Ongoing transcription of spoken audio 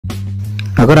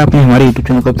अगर आपने हमारे YouTube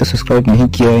चैनल को अब तक सब्सक्राइब नहीं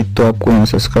किया है तो आपको यहाँ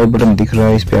सब्सक्राइब बटन दिख रहा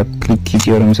है, इस पर आप क्लिक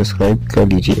कीजिए और हमें सब्सक्राइब कर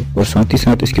लीजिए। और साथ ही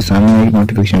साथ इसके सामने एक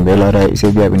नोटिफिकेशन बेल आ रहा है, इसे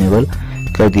भी आप इनेबल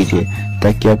कर दीजिए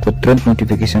ताकि आपको तुरंत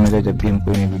नोटिफिकेशन मिले जब भी हम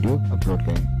कोई नई वीडियो अपलोड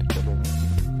करें।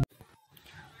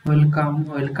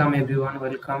 Welcome everyone,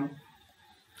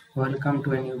 welcome to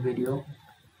a new video.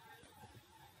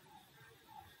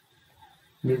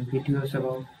 This video is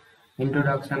about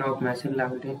introduction of machine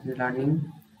learning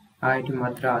IIT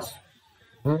Madras.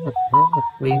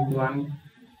 Week 1,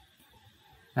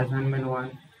 assignment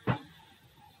 1.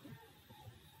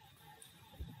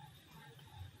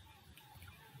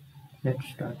 Let's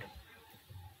start.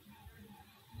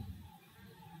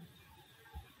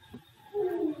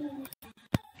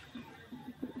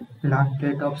 Last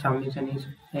date of submission is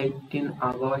 18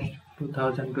 August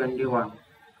 2021.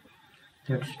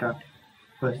 Let's start.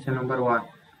 Question number 1.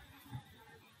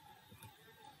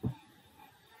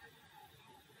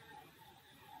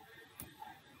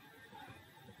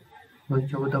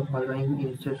 Which of the following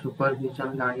is a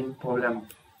supervision learning problem?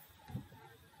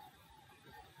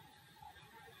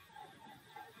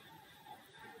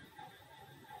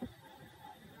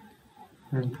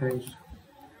 Answer is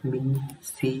B,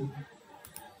 C,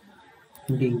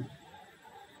 D.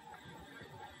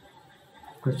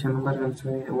 Question number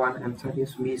 1 answer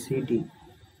is B, C, D.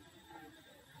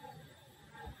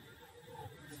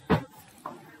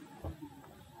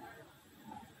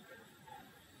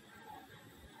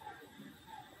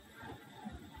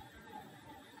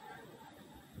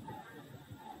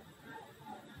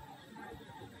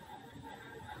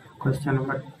 Question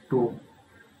number 2.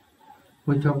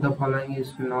 Which of the following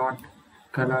is not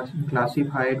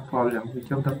classified problem? Which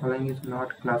of the following is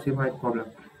not classified problem?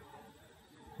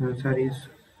 Answer is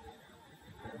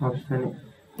option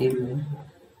A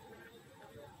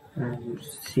and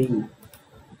C.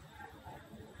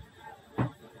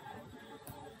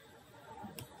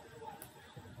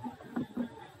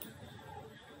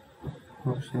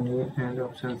 Option A and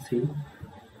option C.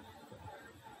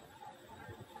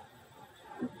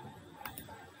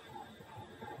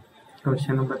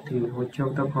 Question number 3. Which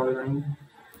of the following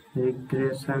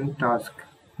regression task?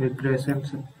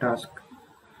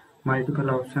 Multiple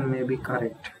option may be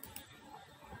correct.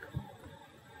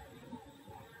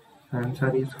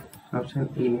 Answer is option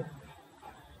A.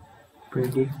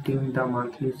 Predicting the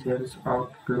monthly sales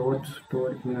of clothes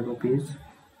stored in rupees.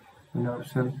 And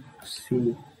option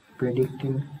C.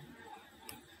 Predicting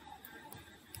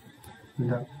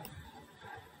the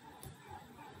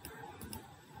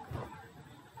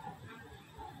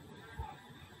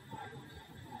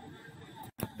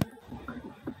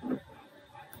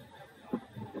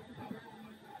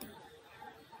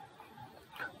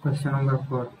Question number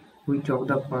 4. Which of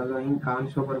the following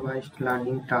unsupervised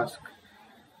learning task?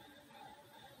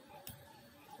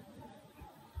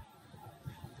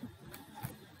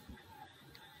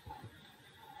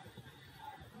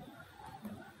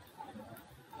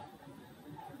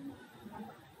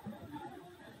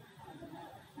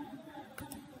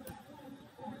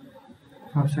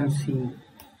 Option C.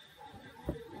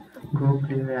 Group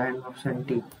relay and option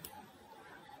D.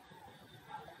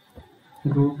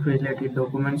 Group related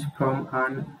documents from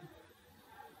an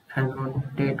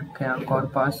annotated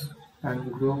corpus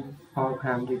and group of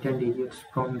handwritten digits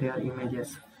from their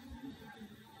images.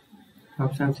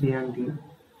 Option C and D.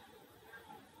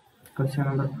 Question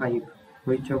number 5.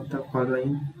 Which of the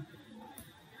following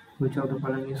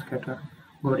is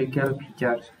categorical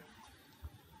features?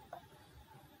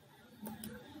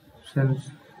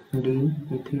 Options D.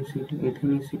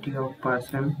 Ethnicity of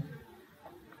person.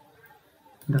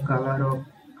 The color of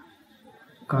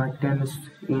curtains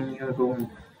in your room.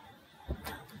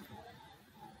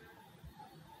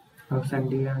 Option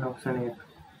D and option F.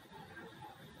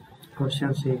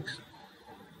 Question 6.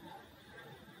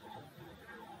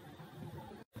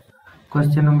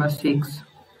 Question number 6.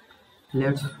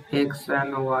 Let X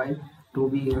and Y to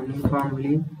be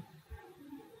uniformly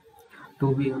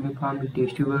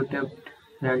distributed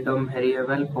random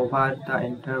variable over the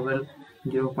interval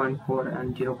 0.4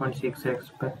 and 0.6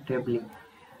 respectively.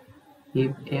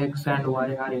 If X and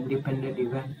Y are independent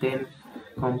events, then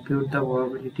compute the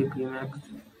probability Pmax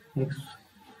X,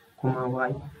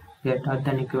 Y greater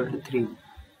than equal to 3.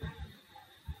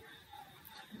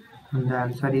 And the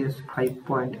answer is 5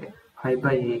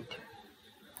 by 8.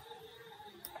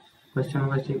 Question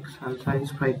number 6. Answer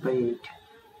is 5 by 8.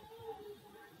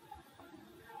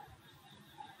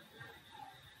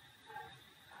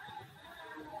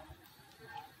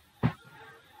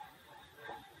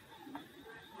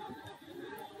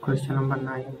 Question number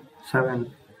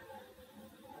 7.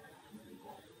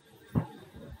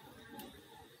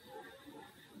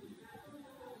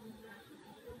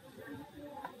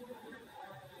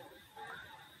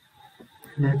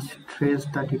 Let's trace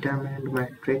the determinant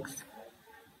matrix.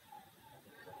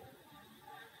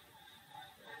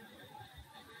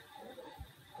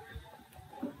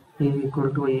 A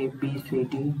equal to A, B, C,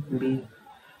 D, B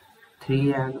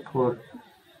 3 and 4.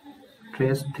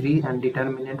 Trace 3 and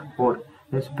determinant 4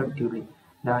 respectively.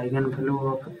 The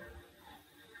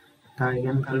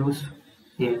eigenvalues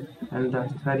A, and the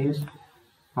answer is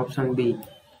option B.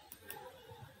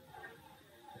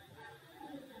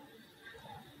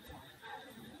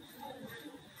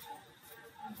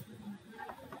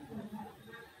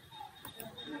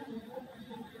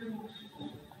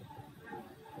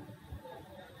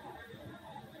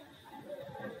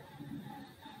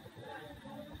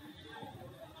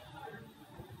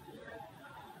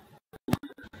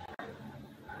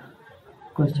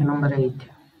 Question number 8.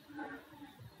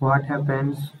 What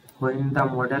happens when the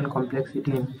model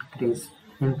complexity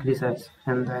increases?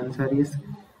 And the answer is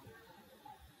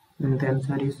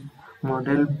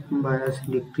model bias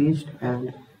decreased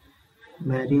and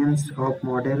variance of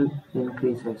model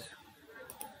increases.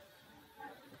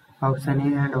 Option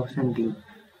A and option D.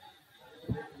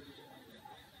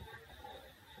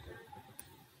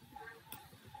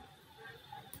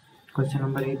 Question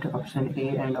number 8, option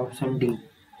A and option D.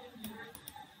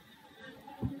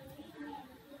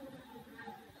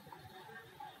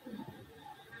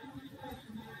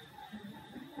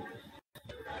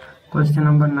 Question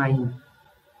number 9.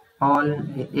 A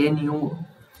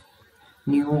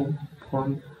new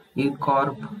form E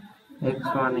Corp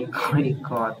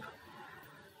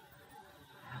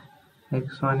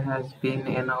X1 has been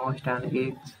announced, and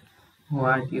it's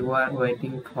what you are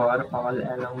waiting for all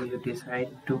along. You decide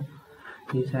to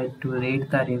read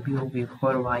the review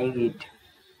before buying it.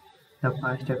 The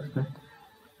first experiment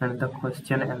and the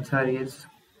question answer is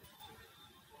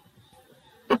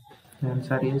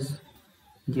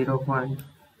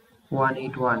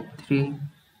 0.1813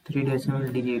 3 decimal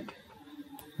digit.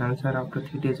 Answer after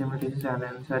 3 decimal digits, and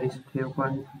answer is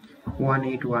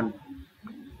 0.181.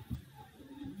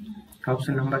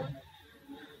 Option number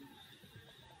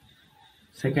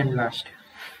second last.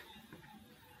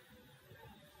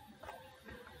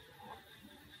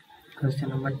 Question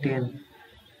number 10.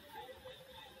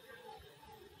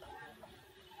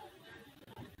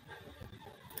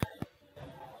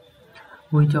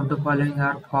 Which of the following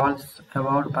are false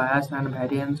about bias and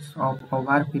variance of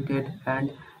overfitted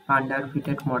and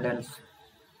underfitted models?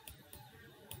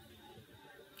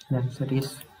 The answer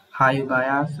is high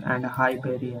bias and high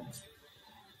variance.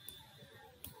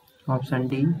 Option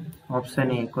D,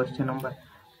 option A. Question number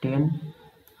 10,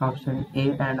 option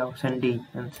A and option D.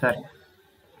 Answer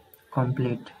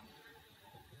complete.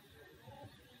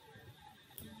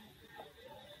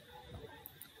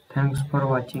 Thanks for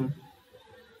watching.